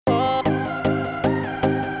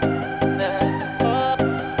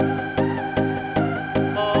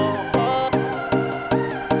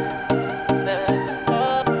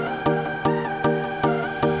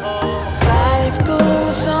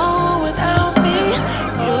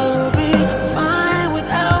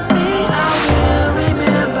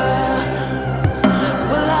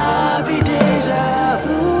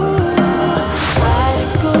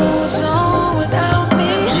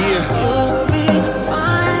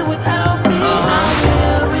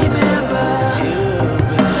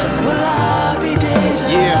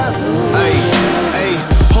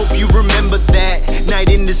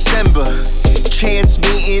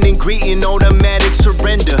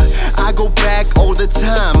back all the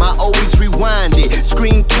time, I always rewind it.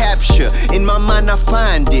 Screen capture, in my mind I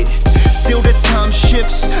find it. Still the time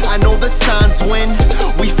shifts, I know the signs when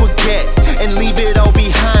we forget and leave it all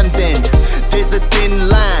behind. Then there's a thin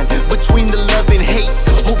line between the love and hate.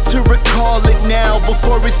 Hope to recall it now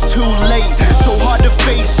before it's too late. So hard to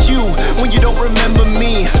face you when you don't remember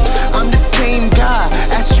me. I'm the same guy,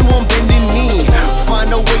 ask you on bending knee.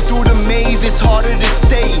 Find a way through the maze, it's harder to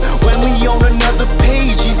stay. When we on another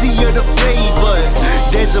page, easier to fade. But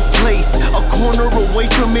there's a place, a corner away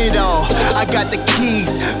from it all. I got the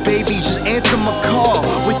keys, baby, just answer my call.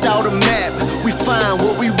 Without a map, we find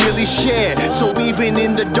what we really share. So even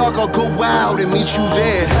in the dark, I'll go out and meet you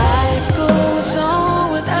there. Life goes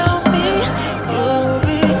on without me. You'll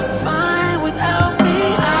be fine without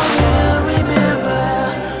me. I will remember.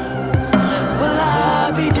 Will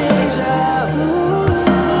I be deja vu?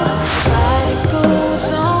 Life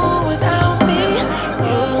goes on without me.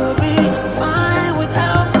 You'll be fine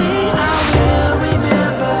without me. I will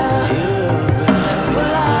remember.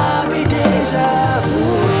 Will I be deja vu?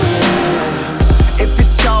 If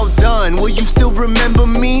it's all done, will you still remember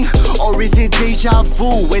me? Or is it deja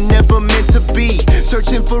vu and never meant to be?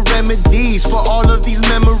 Searching for remedies for all of these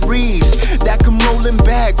memories that come rolling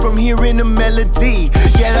back from hearing a melody.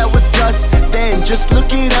 Yeah, that was us then, just look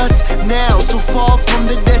at us now. So far from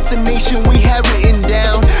the destination we had written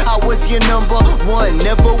down. I was your number one,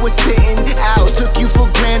 never was sitting out. Took you for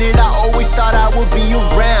granted, I always thought I would be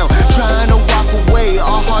around. Trying to walk away,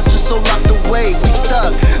 our hearts are so locked away. We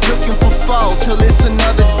stuck, looking for fall till it's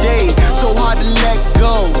another day. So hard to let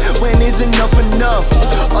go, when is enough enough?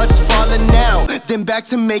 Us falling out, then back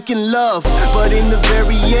to making love. But in the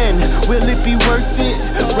very end, will it be worth it?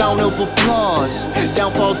 Round of applause,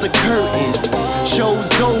 down falls the curtain.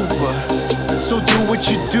 Show's over, so do what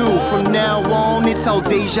you do. From now on, it's all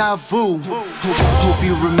deja vu. Hope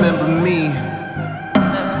you remember me,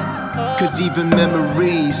 cause even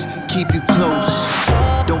memories keep you close.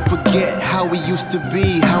 Don't forget how we used to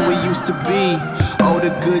be, how we used to be. All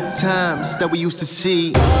the good times that we used to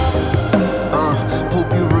see.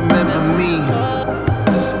 Hope you remember me.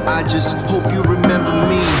 I just hope you remember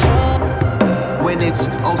me. When it's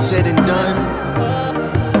all said and done,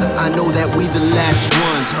 I know that we the last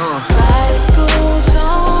ones,